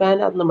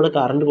 ഫാനിൻ്റെ അകത്ത് നമ്മൾ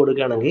കറണ്ട്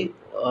കൊടുക്കുകയാണെങ്കിൽ,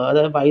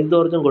 അതായത്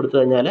വൈദ്യുതോർജ്ജം കൊടുത്തു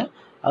കഴിഞ്ഞാൽ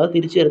അത്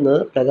തിരിച്ചു വരുന്നത്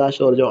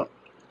പ്രകാശോർജ്ജമാണ്.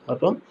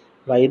 അപ്പം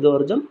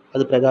വൈദ്യുതോർജ്ജം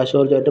അത്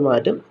പ്രകാശോർജ്ജമായിട്ട്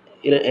മാറ്റും.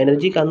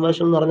 എനർജി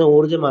കൺവേർഷൻ എന്ന് പറഞ്ഞ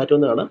ഊർജ്ജം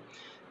മാറ്റുന്നതാണ്.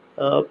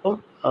 അപ്പം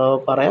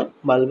പറയാം,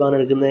 ബൾബാണ്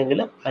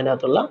എടുക്കുന്നതെങ്കിൽ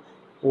അതിനകത്തുള്ള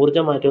ഊർജ്ജ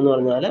മാറ്റം എന്ന്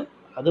പറഞ്ഞാൽ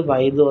അത്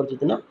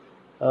വൈദ്യുതോർജ്ജത്തിന്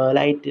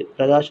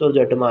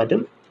പ്രകാശോർജ്ജമായിട്ട്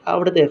മാറ്റും.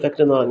 അവിടുത്തെ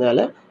എഫക്റ്റ് എന്ന് പറഞ്ഞാൽ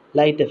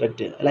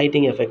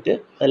ലൈറ്റിംഗ് എഫക്റ്റ്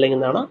അല്ലെങ്കിൽ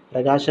എന്താണ്?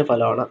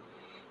 പ്രകാശഫലമാണ്.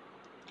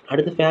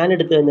 അടുത്ത് ഫാൻ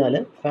എടുത്തു കഴിഞ്ഞാൽ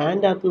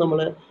ഫാനിൻ്റെ അകത്ത് നമ്മൾ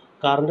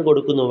കറണ്ട്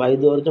കൊടുക്കുന്നു,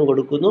 വൈദ്യുതോർജ്ജം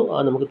കൊടുക്കുന്നു,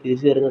 അത് നമുക്ക്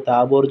തിരിച്ചു തരുന്ന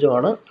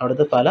താപോർജ്ജമാണ്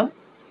അവിടുത്തെ ഫലം.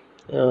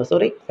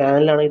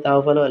 ഫാനിലാണെങ്കിൽ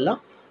താപഫലമല്ല.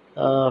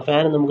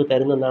 ഫാൻ നമുക്ക്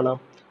തരുന്ന എന്താണ്?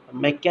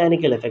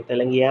 മെക്കാനിക്കൽ എഫക്റ്റ്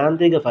അല്ലെങ്കിൽ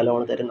യാന്ത്രിക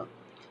ഫലമാണ് തരുന്നത്.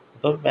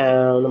 അപ്പം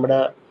നമ്മുടെ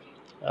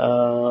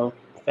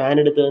ഫാൻ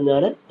എടുത്തു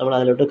കഴിഞ്ഞാൽ നമ്മൾ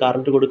അതിലോട്ട്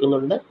കറണ്ട്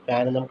കൊടുക്കുന്നുണ്ട്.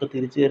 ഫാൻ നമുക്ക്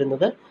തിരിച്ചു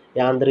തരുന്നത്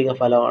യാന്ത്രിക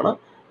ഫലമാണ്.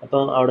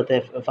 അപ്പോൾ അവിടുത്തെ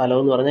ഫലം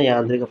എന്ന് പറഞ്ഞാൽ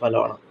യാന്ത്രിക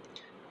ഫലമാണ്.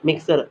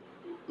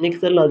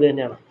 മിക്സറിൽ അത്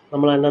തന്നെയാണ്.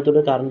 നമ്മൾ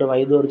അതിനകത്തോട്ട് കറണ്ട്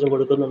വൈദ്യുതോർജ്ജം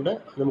കൊടുക്കുന്നുണ്ട്,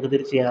 നമുക്ക്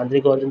തിരിച്ച്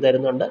യാന്ത്രികോർജ്ജം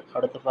തരുന്നുണ്ട്.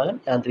 അവിടുത്തെ ഫലം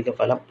യാന്ത്രിക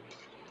ഫലം.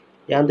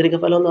 യാന്ത്രിക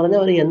ഫലം എന്ന്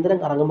പറഞ്ഞാൽ ഒരു യന്ത്രം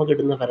കറങ്ങുമ്പോൾ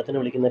കിട്ടുന്ന ഫലത്തിന്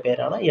വിളിക്കുന്ന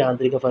പേരാണ്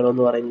യാന്ത്രിക ഫലം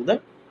എന്ന് പറയുന്നത്.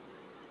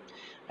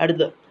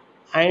 അടുത്ത്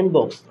അയൺ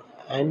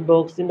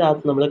ബോക്സിൻ്റെ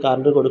അകത്ത് നമ്മൾ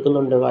കറണ്ട്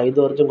കൊടുക്കുന്നുണ്ട്,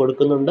 വൈദ്യുതോർജ്ജം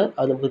കൊടുക്കുന്നുണ്ട്,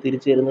 അത് നമുക്ക്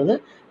തിരിച്ചു തരുന്നത്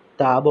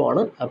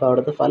താപമാണ്. അപ്പോൾ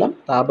അവിടുത്തെ ഫലം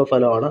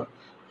താപഫലമാണ്.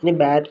 ഇനി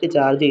ബാറ്ററി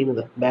ചാർജ്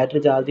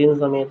ചെയ്യുന്ന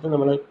സമയത്ത്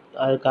നമ്മൾ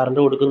കറണ്ട്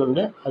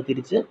കൊടുക്കുന്നുണ്ട്, അത്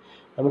തിരിച്ച്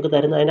നമുക്ക്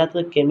തരുന്ന, അതിനകത്ത്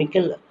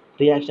കെമിക്കൽ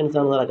റിയാക്ഷൻസ്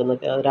ആണ്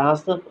നടക്കുന്നത്,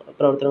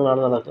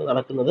 രാസപ്രവർത്തനങ്ങളാണ്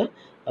നടക്കുന്നത്.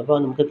 അപ്പോൾ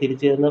നമുക്ക്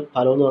തിരിച്ചു തരുന്ന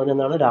ഫലം എന്ന് പറഞ്ഞാൽ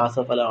എന്താണ്?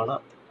 രാസഫലമാണ്.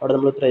 അവിടെ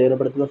നമ്മൾ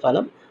പ്രയോജനപ്പെടുത്തുന്ന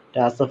ഫലം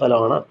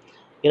രാസഫലമാണ്.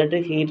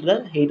 ഇലക്ട്രിക്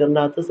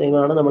ഹീറ്ററിൻ്റെ അകത്ത് സെയിം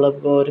ആണ്.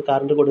 നമ്മളിപ്പോൾ ഒരു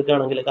കറണ്ട്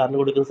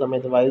കൊടുക്കുന്ന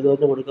സമയത്ത്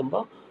വൈദ്യുതോർജ്ജം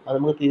കൊടുക്കുമ്പോൾ അത്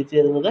നമുക്ക് തിരിച്ചു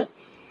തരുന്നത്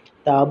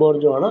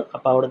താപോർജ്ജമാണ്.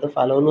 അപ്പോൾ അവിടുത്തെ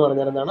ഫലം എന്ന്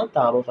പറഞ്ഞാൽ എന്താണ്?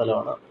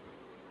 താപഫലമാണ്.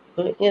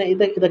 ഇങ്ങനെ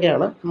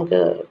ഇതൊക്കെയാണ് നമുക്ക്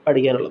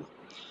പഠിക്കാനുള്ളത്.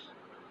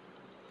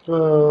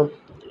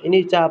 ഇനി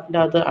ചാപ്റ്ററിൻ്റെ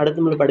അകത്ത് അടുത്ത്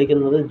നമ്മൾ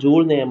പഠിക്കുന്നത്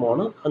ജൂൾ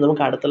നിയമമാണ്. അത്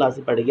നമുക്ക് അടുത്ത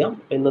ക്ലാസ്സിൽ പഠിക്കാം.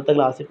 അപ്പോൾ ഇന്നത്തെ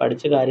ക്ലാസ്സിൽ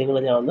പഠിച്ച കാര്യങ്ങൾ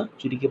ഞാൻ ഒന്ന്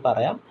ചുരുക്കി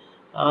പറയാം.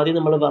 ആദ്യം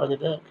നമ്മൾ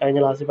പറഞ്ഞത് കഴിഞ്ഞ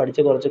ക്ലാസ്സിൽ പഠിച്ച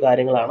കുറച്ച്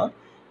കാര്യങ്ങളാണ്.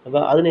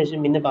 അപ്പോൾ അതിനുശേഷം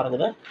പിന്നെ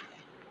പറഞ്ഞത്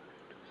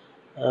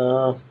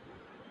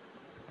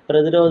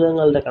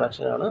പ്രതിരോധങ്ങളുടെ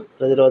കണക്ഷനാണ്.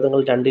 പ്രതിരോധങ്ങൾ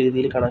 2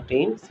 രീതിയിൽ കണക്ട്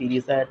ചെയ്യും,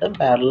 സീരീസ് ആയിട്ടും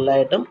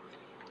പാരലലായിട്ടും.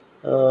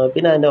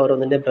 പിന്നെ അതിൻ്റെ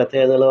ഓരോന്നിൻ്റെ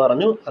പ്രത്യേകതകൾ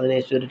പറഞ്ഞു.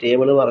 അതിനുശേഷം ഒരു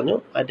ടേബിൾ പറഞ്ഞു.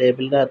 ആ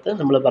ടേബിളിൻ്റെ അകത്ത്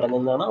നമ്മൾ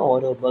പറഞ്ഞതാണ്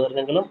ഓരോ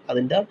ഉപകരണങ്ങളും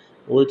അതിൻ്റെ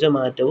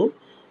ഊർജ്ജമാറ്റവും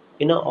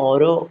പിന്നെ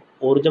ഓരോ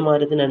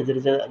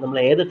ഊർജ്ജമാറ്റത്തിനനുസരിച്ച് നമ്മൾ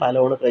ഏത്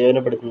ഫലമാണ്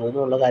പ്രയോജനപ്പെടുത്തുന്നത്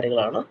എന്നുള്ള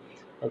കാര്യങ്ങളാണ്.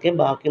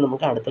 ബാക്കി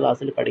നമുക്ക് അടുത്ത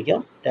ക്ലാസ്സിൽ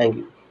പഠിക്കാം. Thank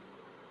you.